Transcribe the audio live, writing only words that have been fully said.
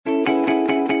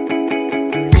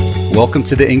Welcome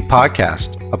to the Inc.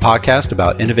 Podcast, a podcast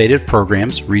about innovative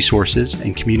programs, resources,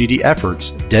 and community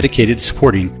efforts dedicated to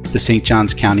supporting the St.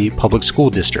 Johns County Public School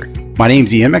District. My name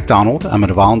is Ian McDonald. I'm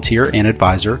a volunteer and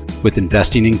advisor with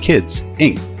Investing in Kids,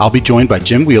 Inc. I'll be joined by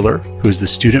Jim Wheeler, who is the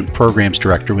Student Programs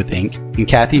Director with Inc., and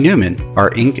Cathy Newman, our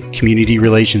Inc. Community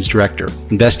Relations Director.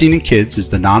 Investing in Kids is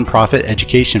the nonprofit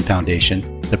education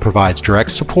foundation that provides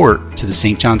direct support to the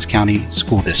St. Johns County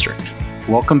School District.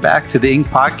 Welcome back to the Inc.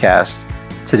 Podcast.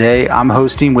 Today, I'm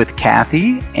hosting with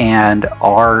Cathy, and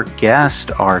our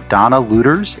guests are Donna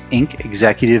Lueders, Inc.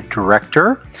 Executive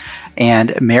Director,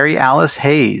 and Mary Alice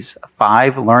Hayes,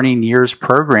 5 Learning Years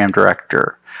Program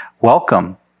Director.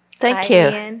 Welcome. Thank you.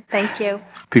 Ian. Thank you.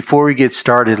 Before we get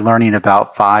started learning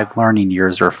about 5 Learning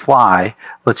Years, or FLY,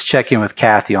 let's check in with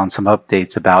Cathy on some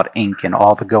updates about Inc. and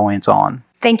all the goings on.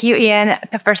 Thank you, Ian.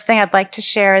 The first thing I'd like to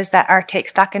share is that our Take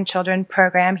Stock in Children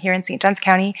program here in St. Johns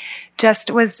County just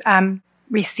was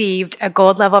received a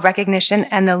gold level recognition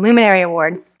and the Luminary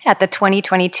Award at the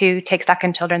 2022 Take Stock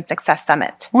in Children Success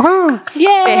Summit. Woohoo!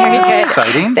 Yay! Very good.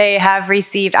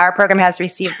 Exciting. Our program has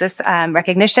received this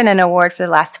recognition and award for the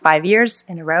last 5 years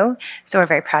in a row. So we're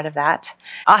very proud of that.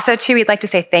 Also, too, we'd like to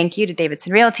say thank you to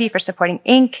Davidson Realty for supporting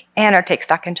Inc. and our Take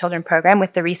Stock in Children program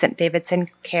with the recent Davidson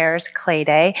Cares Clay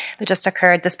Day that just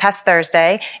occurred this past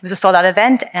Thursday. It was a sold-out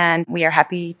event, and we are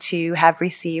happy to have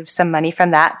received some money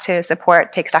from that to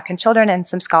support Take Stock in Children and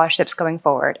some scholarships going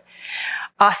forward.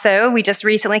 Also, we just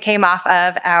recently came off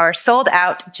of our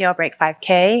sold-out Jailbreak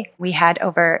 5K. We had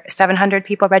over 700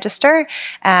 people register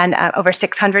and over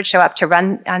 600 show up to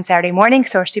run on Saturday morning,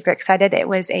 so we're super excited. It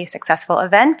was a successful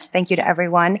event. Thank you to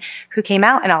everyone who came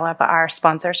out and all of our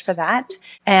sponsors for that.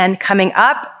 And coming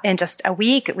up in just a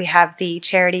week, we have the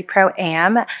Charity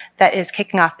Pro-Am that is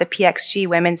kicking off the PXG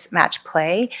Women's Match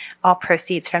Play. All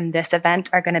proceeds from this event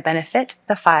are going to benefit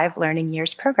the 5 Learning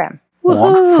Years program.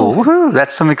 Wonderful. Woohoo.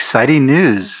 That's some exciting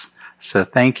news. So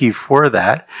thank you for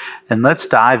that. And let's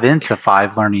dive into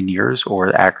 5 Learning Years, or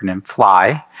the acronym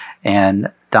FLY.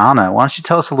 And Donna, why don't you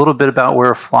tell us a little bit about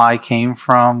where FLY came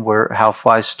from, how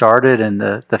FLY started, and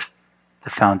the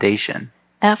foundation?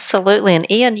 Absolutely.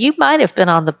 And Ian, you might have been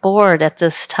on the board at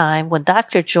this time when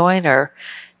Dr. Joyner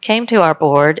came to our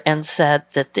board and said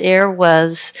that there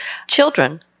was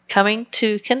children coming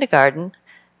to kindergarten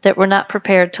that were not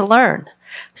prepared to learn.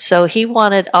 So he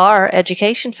wanted our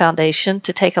education foundation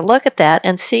to take a look at that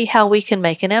and see how we can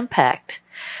make an impact.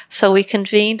 So we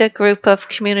convened a group of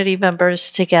community members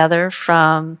together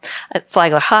from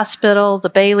Flagler Hospital, the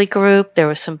Bailey Group. There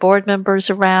were some board members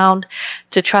around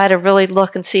to try to really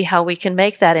look and see how we can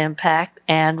make that impact.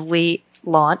 And we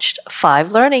launched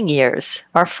 5 Learning Years,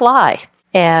 or FLY.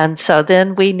 And so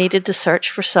then we needed to search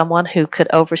for someone who could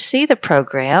oversee the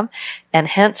program, and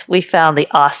hence we found the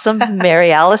awesome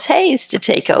Mary Alice Hayes to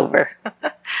take over.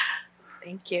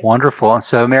 Thank you. Wonderful. And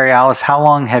so, Mary Alice, how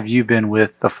long have you been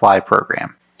with the FLY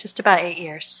program? Just about 8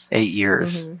 years. 8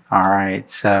 years. Mm-hmm. All right.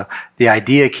 So the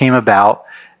idea came about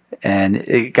and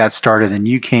it got started, and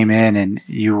you came in and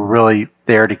you were really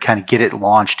there to kind of get it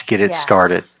launched, get it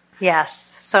started. Yes.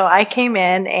 So I came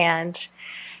in, and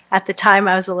at the time,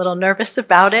 I was a little nervous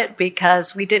about it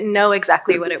because we didn't know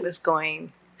exactly what it was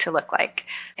going to look like.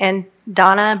 And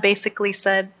Donna basically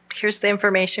said, here's the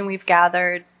information we've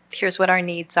gathered. Here's what our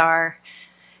needs are.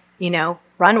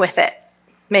 Run with it.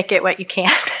 Make it what you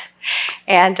can.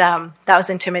 And that was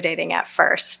intimidating at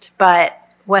first. But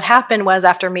what happened was,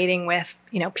 after meeting with,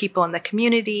 people in the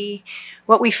community,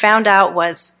 what we found out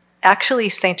was actually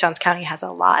St. Johns County has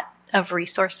a lot of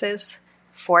resources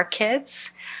for kids.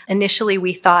 Initially,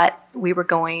 we thought we were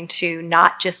going to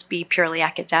not just be purely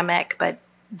academic, but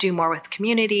do more with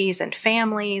communities and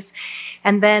families.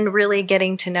 And then really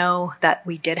getting to know that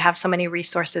we did have so many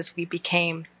resources, we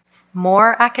became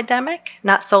more academic,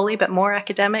 not solely, but more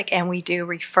academic. And we do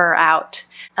refer out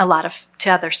a lot to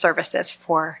other services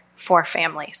for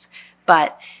families.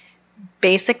 But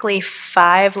basically,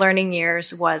 5 Learning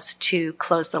Years was to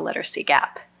close the literacy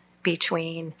gap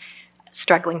between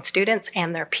struggling students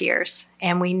and their peers.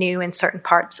 And we knew in certain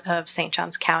parts of St.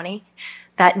 Johns County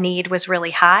that need was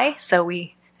really high. So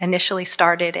we initially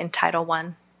started in Title I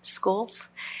schools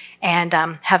and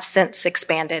have since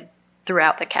expanded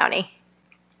throughout the county.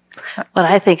 What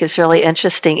I think is really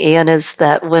interesting, Ian, is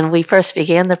that when we first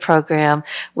began the program,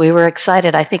 we were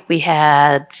excited. I think we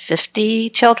had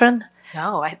 50 children.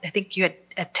 No, I think you had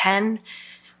a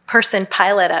 10-person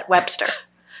pilot at Webster.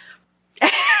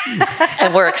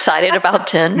 And we're excited about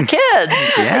 10 kids.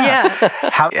 Yeah.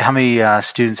 How many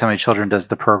students, how many children does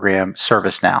the program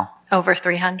service now? Over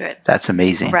 300. That's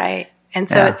amazing. Right. And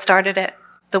so it started at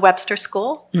the Webster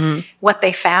School. What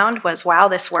they found was, wow,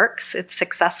 this works. It's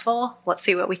successful. Let's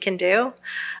see what we can do.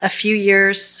 A few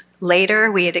years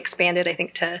later, we had expanded, I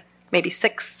think, to maybe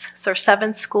 6 or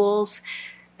 7 schools.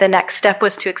 The next step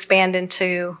was to expand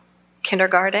into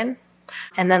kindergarten.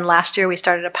 And then last year, we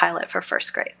started a pilot for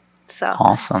first grade. So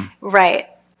Awesome. Right.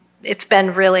 It's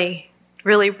been really,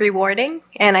 really rewarding.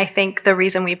 And I think the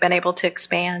reason we've been able to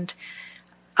expand,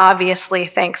 obviously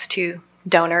thanks to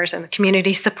donors and the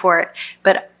community support,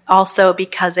 but also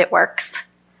because it works.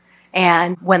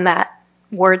 And when that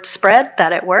word spread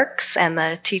that it works and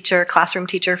the classroom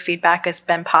teacher feedback has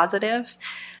been positive,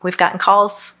 we've gotten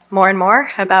calls more and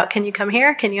more about, can you come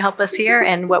here? Can you help us here?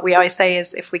 And what we always say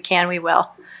is, if we can, we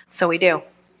will. So we do.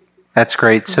 That's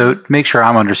great. So to make sure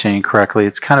I'm understanding correctly,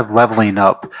 it's kind of leveling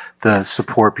up the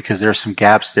support, because there are some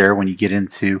gaps there when you get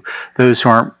into those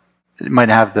who might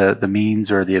have the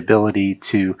means or the ability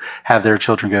to have their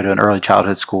children go to an early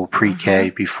childhood school,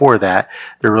 pre-K. Before that,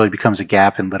 there really becomes a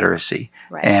gap in literacy.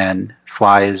 Right. And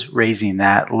FLY is raising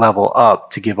that level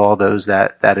up to give all those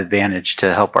that advantage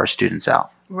to help our students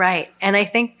out. Right. And I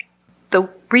think the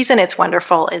reason it's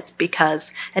wonderful is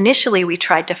because initially we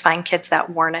tried to find kids that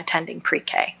weren't attending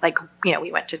pre-K. Like,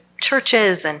 we went to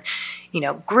churches and,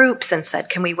 groups and said,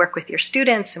 can we work with your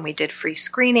students? And we did free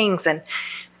screenings.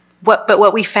 But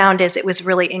what we found is it was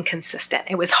really inconsistent.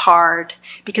 It was hard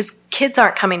because kids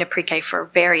aren't coming to pre-K for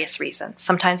various reasons.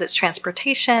 Sometimes it's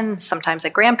transportation. Sometimes a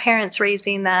grandparent's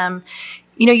raising them.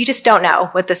 You just don't know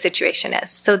what the situation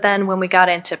is. So then when we got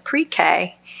into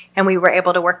pre-K and we were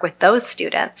able to work with those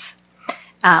students,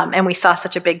 and we saw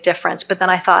such a big difference. But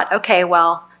then I thought, okay,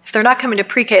 well, if they're not coming to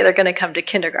pre-K, they're going to come to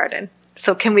kindergarten.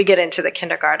 So can we get into the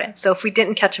kindergarten? So if we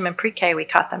didn't catch them in pre-K, we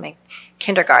caught them in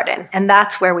kindergarten. And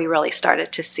that's where we really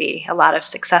started to see a lot of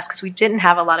success, because we didn't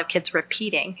have a lot of kids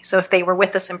repeating. So if they were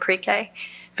with us in pre-K,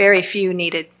 very few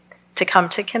needed to come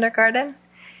to kindergarten.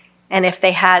 And if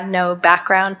they had no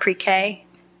background pre-K,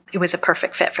 it was a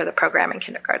perfect fit for the program in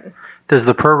kindergarten. Does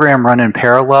the program run in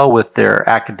parallel with their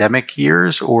academic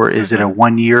years, or is it a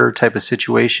one-year type of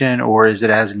situation, or is it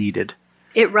as needed?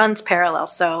 It runs parallel.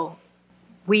 So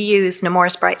we use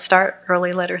Nemours Bright Start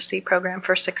Early Literacy Program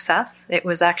for Success. It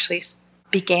was actually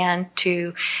began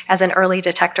as an early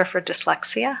detector for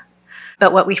dyslexia.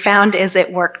 But what we found is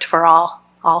it worked for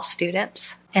all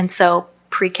students. And so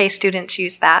pre-K students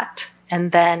use that.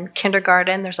 And then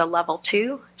kindergarten, there's a level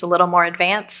 2. It's a little more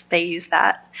advanced. They use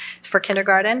that for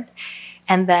kindergarten.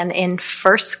 And then in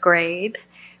first grade,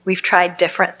 we've tried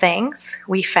different things.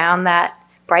 We found that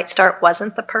Bright Start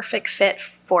wasn't the perfect fit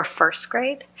for first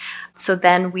grade. So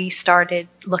then we started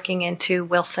looking into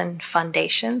Wilson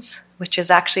Foundations, which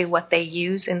is actually what they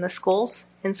use in the schools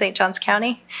in St. Johns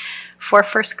County for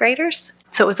first graders.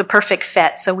 So it was a perfect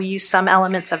fit. So we use some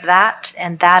elements of that,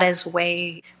 and that is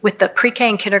with the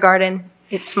pre-K and kindergarten,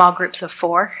 it's small groups of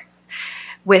 4.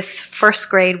 With first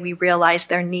grade, we realized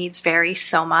their needs vary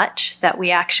so much that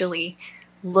we actually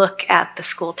look at the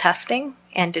school testing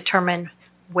and determine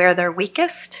where they're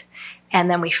weakest, and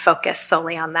then we focus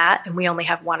solely on that, and we only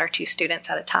have 1 or 2 students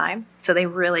at a time. So they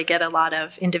really get a lot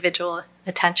of individual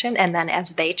attention, and then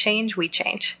as they change, we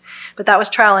change. But that was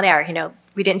trial and error.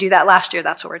 We didn't do that last year.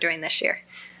 That's what we're doing this year.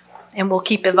 And we'll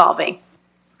keep evolving.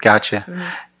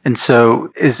 Gotcha. And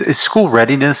so is school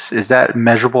readiness, is that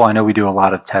measurable? I know we do a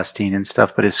lot of testing and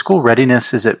stuff, but is school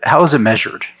readiness, how is it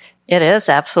measured? It is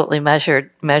absolutely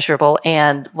measurable.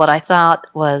 And what I thought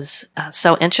was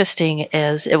so interesting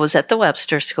is it was at the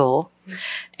Webster School,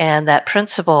 and that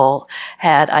principal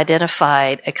had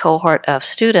identified a cohort of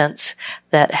students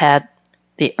that had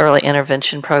the early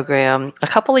intervention program a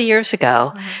couple of years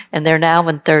ago, and they're now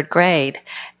in 3rd grade.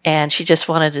 And she just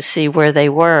wanted to see where they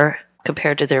were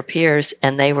compared to their peers,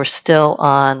 and they were still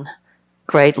on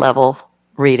grade level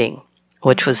reading,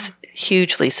 which was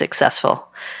hugely successful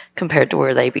compared to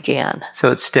where they began.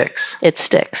 So it sticks. It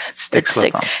sticks. It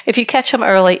sticks. If you catch them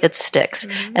early, it sticks.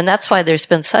 And that's why there's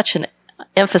been such an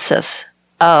emphasis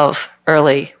of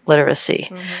early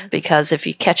literacy, because if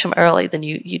you catch them early, then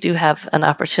you do have an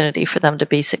opportunity for them to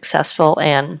be successful.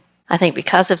 And I think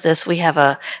because of this, we have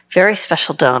a very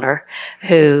special donor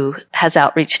who has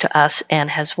outreach to us and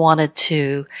has wanted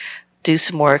to do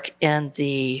some work in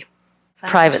the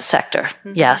private sector.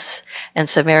 Yes. And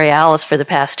so Mary Alice for the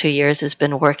past 2 years has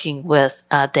been working with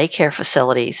daycare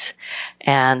facilities,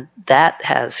 and that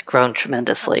has grown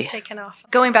tremendously. It's taken off.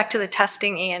 Going back to the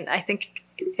testing, Ian, I think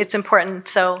it's important.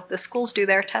 So the schools do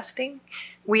their testing.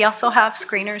 We also have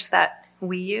screeners that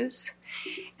we use,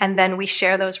 and then we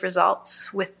share those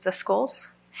results with the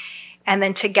schools. And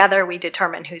then together we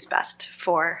determine who's best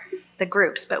for the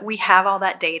groups. But we have all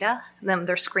that data. Then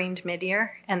they're screened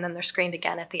mid-year, and then they're screened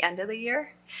again at the end of the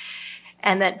year.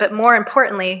 And then, but more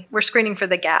importantly, we're screening for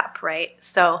the gap, right?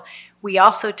 So we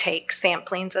also take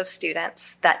samplings of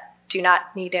students that do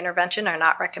not need intervention, are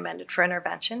not recommended for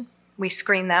intervention. We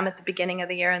screen them at the beginning of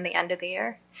the year and the end of the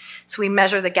year. So we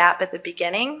measure the gap at the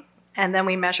beginning, and then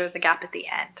we measure the gap at the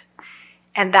end.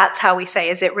 And that's how we say,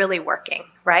 is it really working,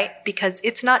 right? Because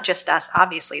it's not just us.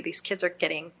 Obviously, these kids are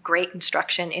getting great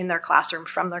instruction in their classroom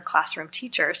from their classroom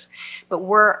teachers, but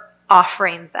we're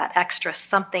offering that extra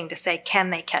something to say, can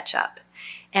they catch up?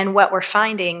 And what we're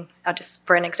finding, just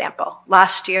for an example,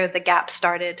 last year the gap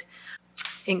started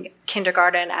in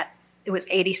kindergarten it was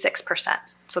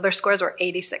 86%. So their scores were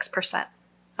 86%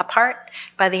 apart.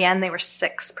 By the end, they were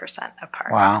 6%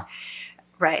 apart. Wow.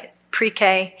 Right.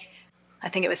 Pre-K, I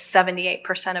think it was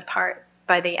 78% apart.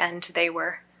 By the end, they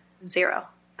were 0.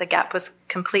 The gap was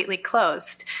completely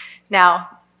closed.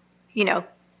 Now,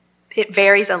 it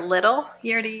varies a little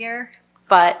year to year,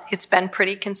 but it's been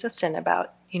pretty consistent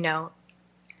about,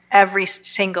 every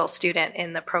single student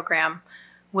in the program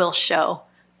will show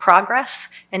progress,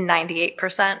 and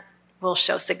 98% will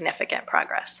show significant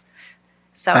progress.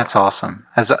 So that's awesome.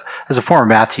 As a former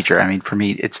math teacher, I mean, for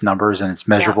me, it's numbers and it's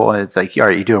measurable, and it's like, all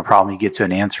right, you do a problem, you get to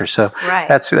an answer. So right.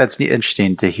 that's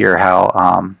interesting to hear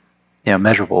how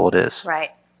measurable it is.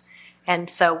 Right. And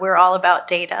so we're all about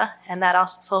data, and that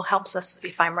also helps us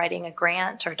if I'm writing a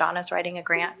grant or Donna's writing a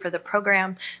grant for the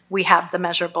program, we have the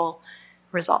measurable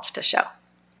results to show.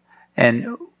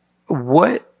 And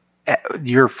what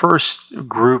your first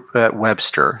group at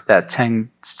Webster, that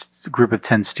group of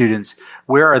 10 students,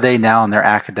 where are they now in their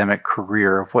academic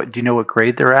career? Do you know what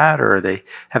grade they're at, or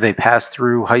have they passed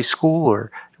through high school,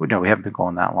 or no, we haven't been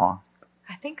going that long?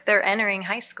 I think they're entering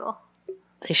high school.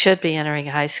 They should be entering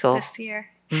high school this year.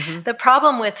 Mm-hmm. The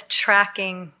problem with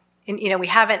tracking, and we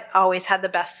haven't always had the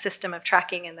best system of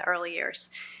tracking in the early years,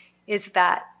 is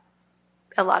that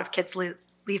a lot of kids leave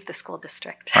the school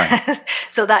district. Right.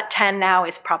 So that 10 now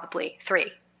is probably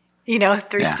 3.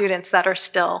 3 students that are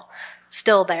still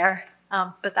there.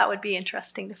 But that would be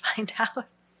interesting to find out,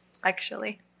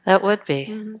 actually. That would be.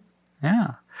 Mm-hmm.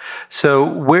 Yeah. So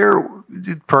where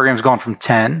the program's gone from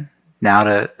 10 now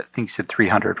to, I think you said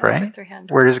 300, right? Over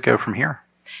 300. Where does it go from here?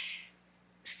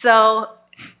 So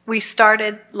we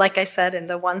started, like I said, in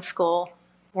the one school.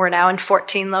 We're now in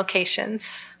 14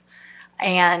 locations.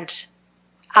 And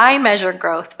I measure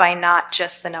growth by not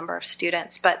just the number of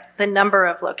students, but the number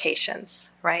of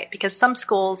locations, right? Because some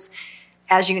schools,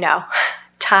 as you know,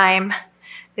 time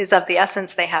is of the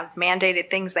essence. They have mandated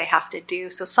things they have to do.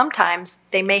 So sometimes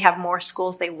they may have more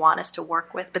schools they want us to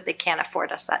work with, but they can't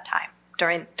afford us that time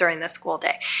during the school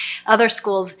day. Other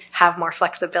schools have more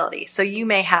flexibility. So you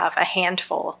may have a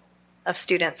handful of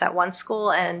students at one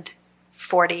school and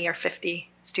 40 or 50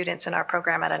 students in our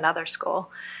program at another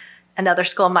school. Another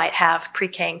school might have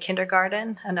pre-K and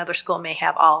kindergarten. Another school may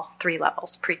have all 3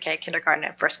 levels, pre-K, kindergarten,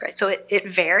 and first grade. So it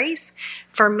varies.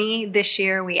 For me, this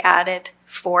year we added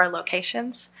 4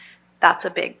 locations. That's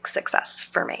a big success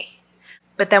for me.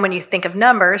 But then when you think of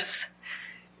numbers,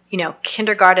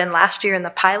 kindergarten last year in the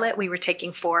pilot, we were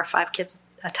taking 4 or 5 kids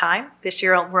at a time. This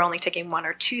year we're only taking 1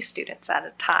 or 2 students at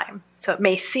a time. So it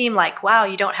may seem like, wow,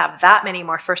 you don't have that many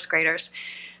more first graders,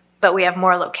 but we have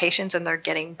more locations and they're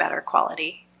getting better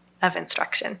quality of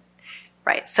instruction,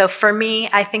 right? So for me,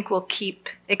 I think we'll keep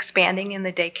expanding in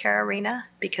the daycare arena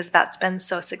because that's been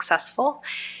so successful.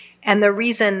 And the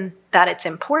reason that it's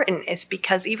important is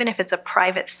because even if it's a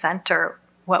private center,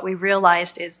 what we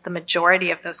realized is the majority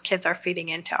of those kids are feeding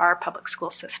into our public school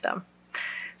system.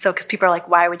 So because people are like,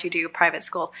 why would you do private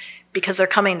school? Because they're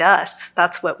coming to us.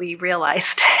 That's what we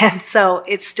realized. And so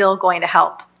it's still going to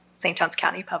help St. Johns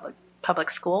County public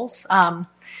schools.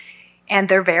 And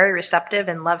they're very receptive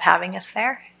and love having us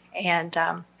there. And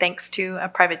thanks to a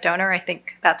private donor, I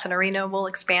think that's an arena we'll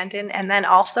expand in. And then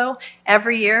also,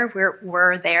 every year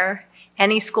we're there.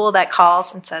 Any school that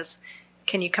calls and says,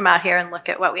 can you come out here and look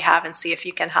at what we have and see if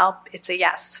you can help? It's a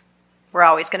yes. We're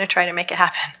always going to try to make it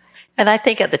happen. And I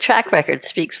think the track record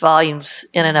speaks volumes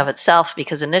in and of itself,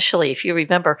 because initially, if you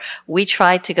remember, we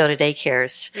tried to go to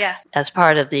daycares as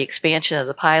part of the expansion of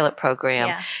the pilot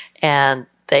program. And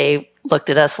they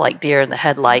looked at us like deer in the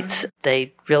headlights. Mm-hmm.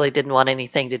 They really didn't want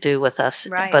anything to do with us.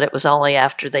 Right. But it was only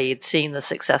after they had seen the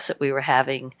success that we were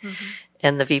having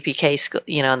in the VPK school,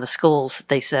 in the schools,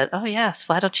 they said, oh yes,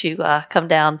 why don't you come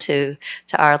down to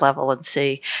our level and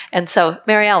see. And so,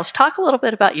 Mary Alice, talk a little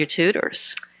bit about your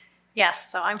tutors.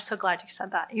 Yes, so I'm so glad you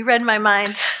said that. You read my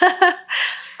mind.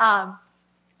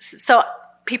 So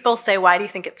people say, why do you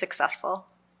think it's successful?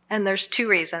 And there's 2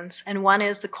 reasons. And one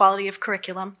is the quality of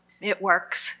curriculum. It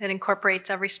works. It incorporates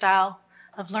every style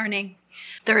of learning.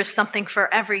 There is something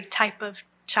for every type of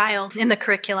child in the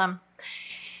curriculum.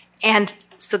 And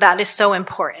so that is so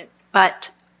important.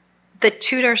 But the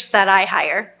tutors that I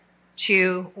hire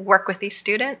to work with these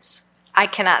students, I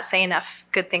cannot say enough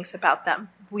good things about them.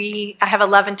 I have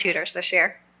 11 tutors this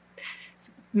year,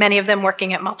 many of them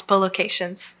working at multiple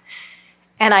locations.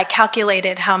 And I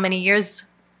calculated how many years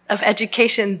of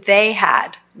education they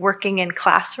had working in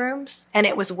classrooms, and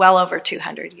it was well over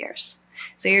 200 years.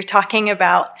 So you're talking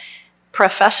about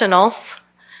professionals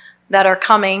that are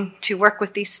coming to work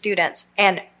with these students,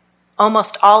 and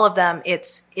almost all of them,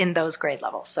 it's in those grade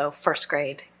levels, so first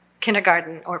grade,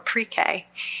 kindergarten, or pre-K.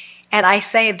 And I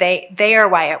say they are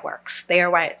why it works. They are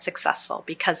why it's successful,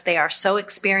 because they are so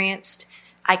experienced.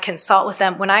 I consult with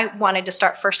them. When I wanted to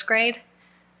start first grade,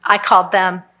 I called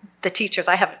them the teachers.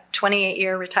 I have a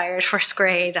 28-year retired first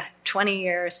grade, 20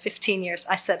 years, 15 years.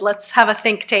 I said, let's have a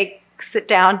think tank, sit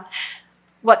down.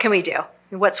 What can we do?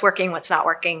 What's working? What's not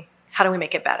working? How do we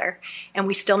make it better? And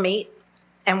we still meet,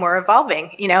 and we're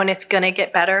evolving, and it's going to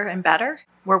get better and better.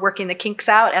 We're working the kinks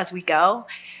out as we go.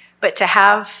 But to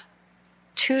have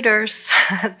tutors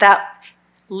that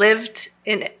lived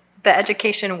in the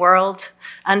education world,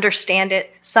 understand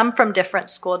it, some from different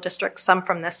school districts, some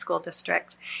from this school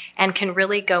district, and can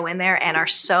really go in there and are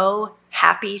so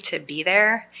happy to be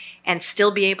there and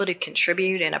still be able to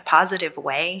contribute in a positive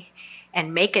way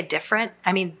and make a difference.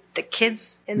 I mean, the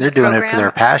kids in the program, they're doing it for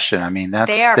their passion. I mean, that's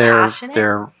they are passionate.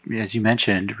 They're, as you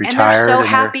mentioned, retired. And they're so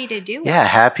happy to do it. Yeah,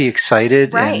 happy,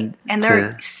 excited. Right. And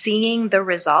they're seeing the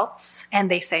results, and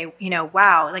they say,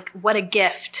 wow, like what a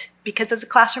gift. Because as a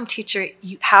classroom teacher,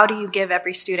 how do you give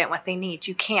every student what they need?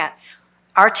 You can't.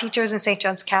 Our teachers in St.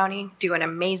 Johns County do an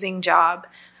amazing job.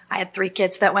 I had 3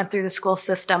 kids that went through the school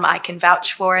system. I can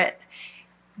vouch for it.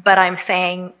 But I'm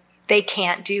saying they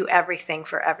can't do everything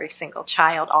for every single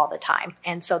child all the time.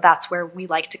 And so that's where we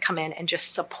like to come in and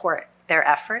just support their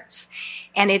efforts.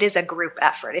 And it is a group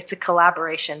effort. It's a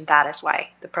collaboration. That is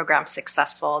why the program's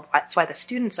successful. That's why the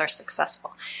students are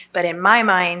successful. But in my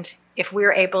mind, if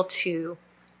we're able to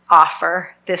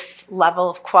offer this level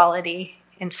of quality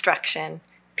instruction,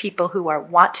 people who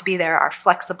want to be there, are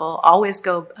flexible, always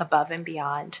go above and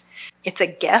beyond, it's a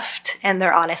gift. And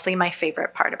they're honestly my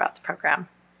favorite part about the program.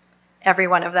 Every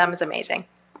one of them is amazing.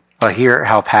 I hear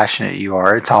how passionate you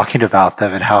are talking about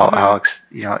them, and how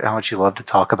much you love to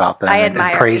talk about them. I and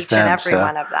admire praise each them, and every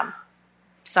one of them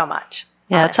so much.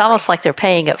 Yeah, honestly. It's almost like they're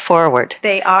paying it forward.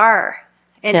 They are.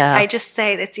 And Yeah. I just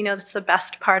say that's, that's the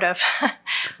best part of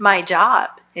my job,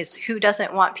 is who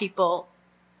doesn't want people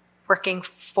working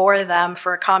for them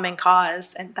for a common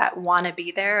cause and that want to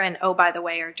be there, and oh, by the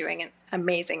way, are doing an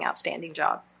amazing, outstanding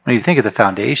job. When you think of the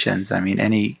foundations, I mean,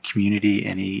 any community,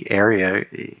 any area,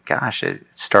 gosh, it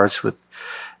starts with,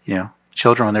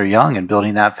 children when they're young and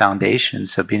building that foundation.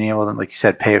 So being able to, like you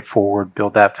said, pay it forward,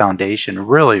 build that foundation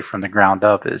really from the ground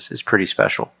up is pretty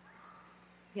special.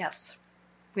 Yes,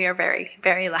 we are very,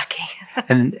 very lucky.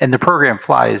 and the program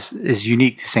Fly is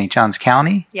unique to St. Johns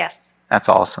County. Yes. That's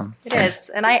awesome. It is.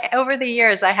 And over the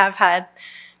years, I have had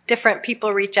different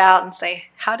people reach out and say,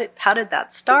 how did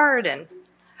that start? And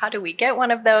how do we get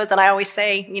one of those? And I always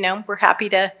say, we're happy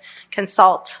to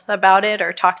consult about it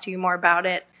or talk to you more about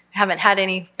it. I haven't had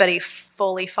anybody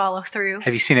fully follow through.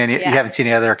 Have you seen any? Yeah. You haven't seen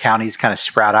any other counties kind of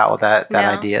sprout out with that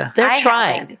idea? They're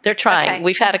trying. They're trying. Okay.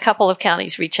 We've had a couple of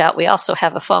counties reach out. We also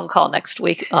have a phone call next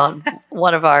week on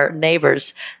one of our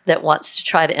neighbors that wants to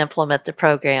try to implement the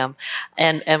program.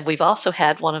 And we've also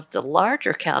had one of the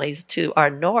larger counties to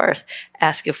our north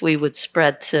ask if we would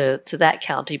spread to that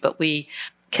county, but we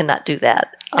cannot do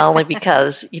that, only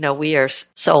because, we are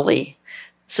solely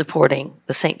supporting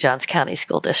the St. Johns County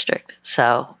School District.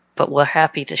 So, but we're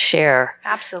happy to share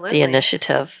the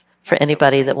initiative for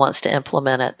anybody that wants to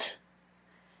implement it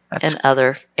in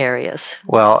other areas.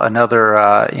 Well, another,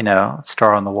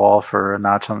 star on the wall for a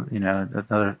notch on,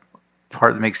 another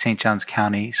part that makes St. Johns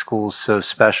County schools so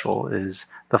special is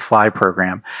the Fly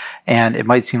program. And it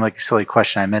might seem like a silly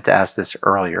question. I meant to ask this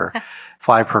earlier.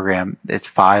 Fly program, it's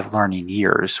 5 learning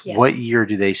years. Yes. What year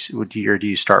do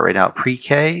you start right now?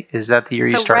 Pre-K? Is that the year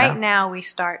you start? So right now we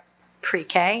start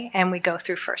pre-K and we go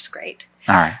through first grade.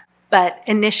 All right. But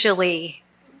initially,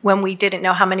 when we didn't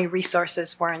know how many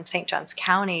resources were in St. Johns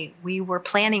County, we were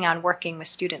planning on working with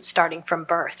students starting from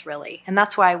birth, really. And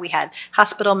that's why we had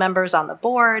hospital members on the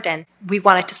board, and we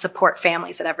wanted to support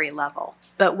families at every level.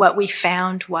 But what we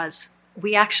found was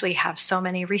we actually have so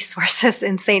many resources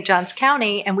in St. Johns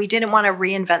County, and we didn't want to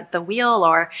reinvent the wheel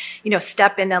or,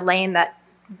 step in a lane that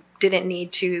we didn't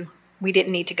need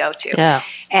to go to. Yeah.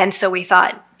 And so we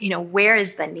thought, where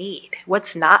is the need?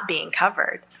 What's not being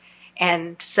covered?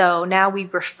 And so now we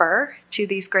refer to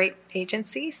these great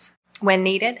agencies, when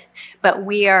needed. But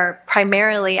we are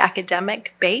primarily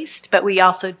academic based, but we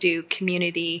also do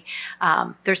community.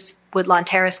 There's Woodlawn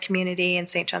Terrace community in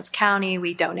St. Johns County.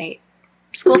 We donate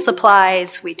school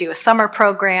supplies. We do a summer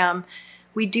program.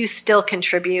 We do still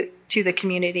contribute to the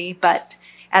community, but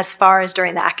as far as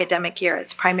during the academic year,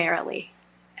 it's primarily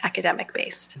academic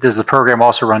based. Does the program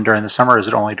also run during the summer, or is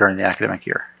it only during the academic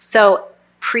year? So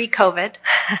pre-COVID,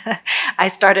 I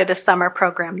started a summer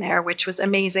program there, which was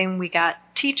amazing. We got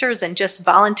teachers and just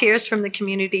volunteers from the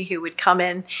community who would come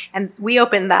in, and we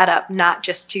opened that up not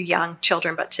just to young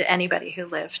children, but to anybody who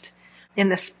lived in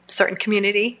this certain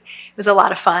community. It was a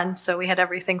lot of fun. So we had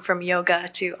everything from yoga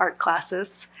to art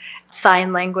classes,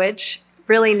 sign language,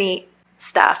 really neat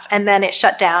stuff. And then it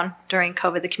shut down during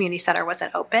COVID. The community center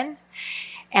wasn't open.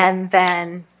 And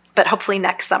then, but hopefully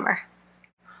next summer,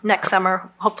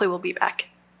 hopefully we'll be back.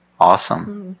 Awesome.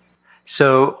 Mm-hmm.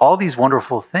 So all these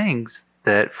wonderful things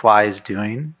that Fly is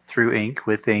doing through Inc.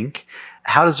 with Inc.,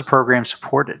 how does the program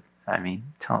support it? I mean,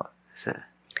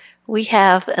 We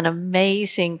have an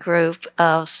amazing group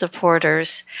of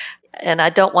supporters, and I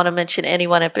don't want to mention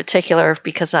anyone in particular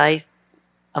because I'm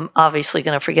obviously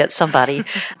going to forget somebody,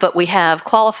 but we have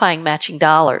qualifying matching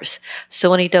dollars.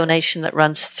 So any donation that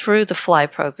runs through the Fly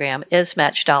program is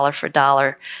matched dollar for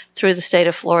dollar through the State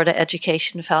of Florida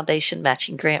Education Foundation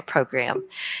Matching Grant Program.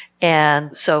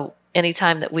 And so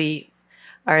anytime that we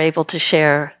are able to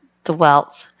share the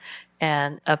wealth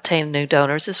and obtain new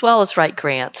donors as well as write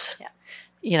grants,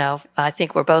 you know, I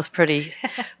think we're both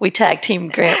we tag team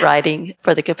grant writing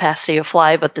for the capacity of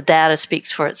Fly, but the data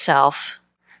speaks for itself.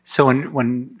 So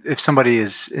if somebody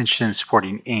is interested in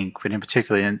supporting Inc., but in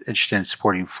particular interested in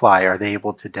supporting Fly, are they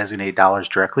able to designate dollars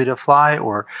directly to Fly,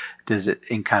 or does it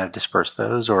Inc. kind of disperse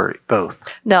those, or both?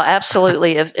 No,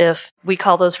 absolutely. If we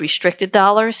call those restricted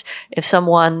dollars, if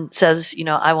someone says, you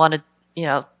know, I want to, you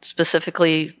know,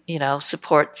 specifically, you know,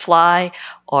 support Fly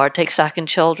or Take Stock in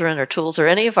Children or Tools or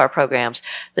any of our programs,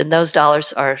 then those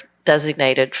dollars are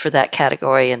designated for that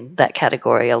category and that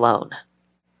category alone.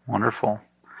 Wonderful.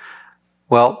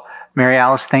 Well, Mary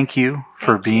Alice, thank you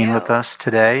for being with us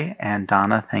today. And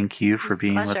Donna, thank you for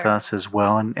being with us as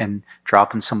well and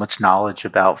dropping so much knowledge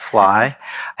about Fly.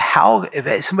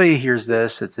 If somebody hears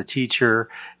this, it's a teacher,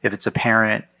 if it's a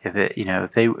parent, if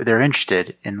they're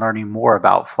interested in learning more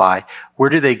about Fly, where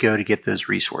do they go to get those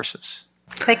resources?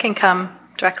 They can come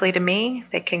directly to me.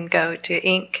 They can go to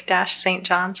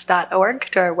inc-stjohns.org,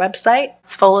 to our website.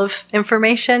 It's full of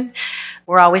information.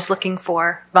 We're always looking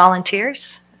for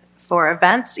volunteers for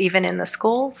events, even in the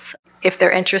schools. If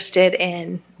they're interested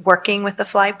in working with the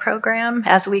Fly program,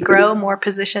 as we grow, more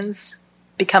positions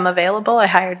become available. I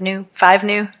hired 5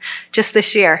 new just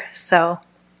this year. So,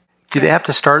 do they have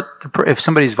to start, if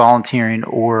somebody's volunteering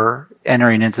or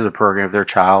entering into the program, their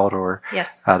child or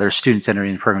their students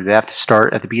entering the program, do they have to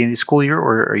start at the beginning of the school year,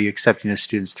 or are you accepting the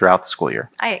students throughout the school year?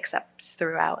 I accept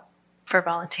throughout for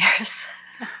volunteers.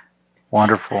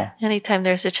 Wonderful. Anytime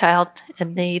there's a child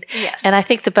in need. Yes. And I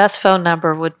think the best phone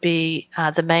number would be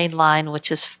the main line,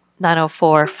 which is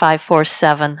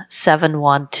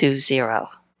 904-547-7120.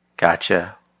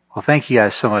 Gotcha. Well, thank you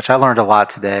guys so much. I learned a lot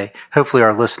today. Hopefully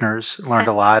our listeners learned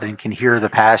a lot and can hear the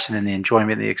passion and the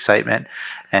enjoyment and the excitement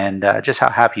and just how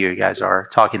happy you guys are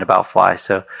talking about Fly.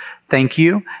 So thank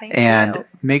you. And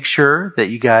make sure that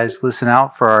you guys listen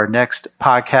out for our next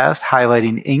podcast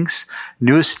highlighting Inc.'s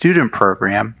newest student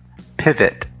program,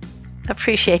 Pivot.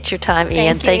 Appreciate your time,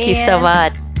 Ian. Thank you so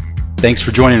much. Thanks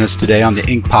for joining us today on the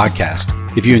Inc. podcast.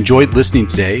 If you enjoyed listening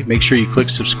today, make sure you click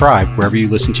subscribe wherever you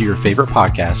listen to your favorite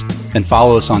podcast and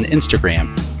follow us on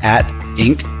Instagram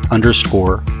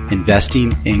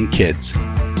 @Inc_investing in kids.